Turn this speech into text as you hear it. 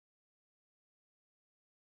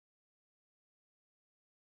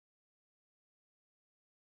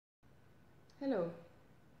Hello.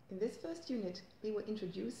 In this first unit, we will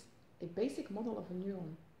introduce a basic model of a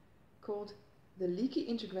neuron called the leaky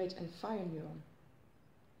integrate and fire neuron.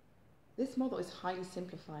 This model is highly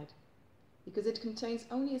simplified because it contains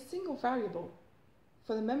only a single variable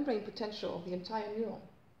for the membrane potential of the entire neuron.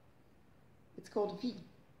 It's called V.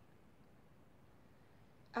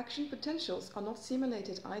 Action potentials are not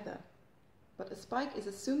simulated either, but a spike is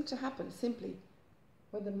assumed to happen simply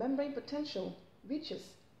when the membrane potential reaches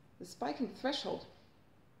the spiking threshold.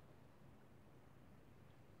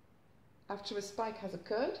 After a spike has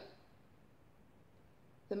occurred,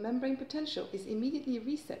 the membrane potential is immediately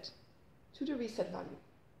reset to the reset value.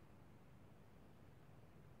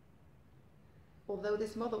 Although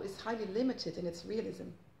this model is highly limited in its realism,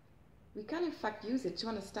 we can in fact use it to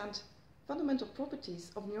understand fundamental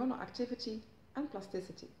properties of neuronal activity and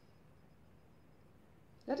plasticity.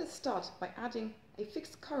 Let us start by adding a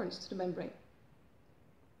fixed current to the membrane,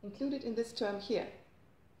 included in this term here,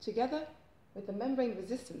 together with the membrane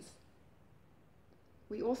resistance.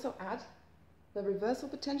 We also add the reversal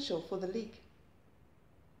potential for the leak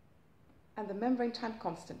and the membrane time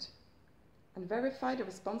constant, and verify the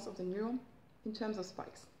response of the neuron in terms of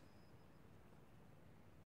spikes.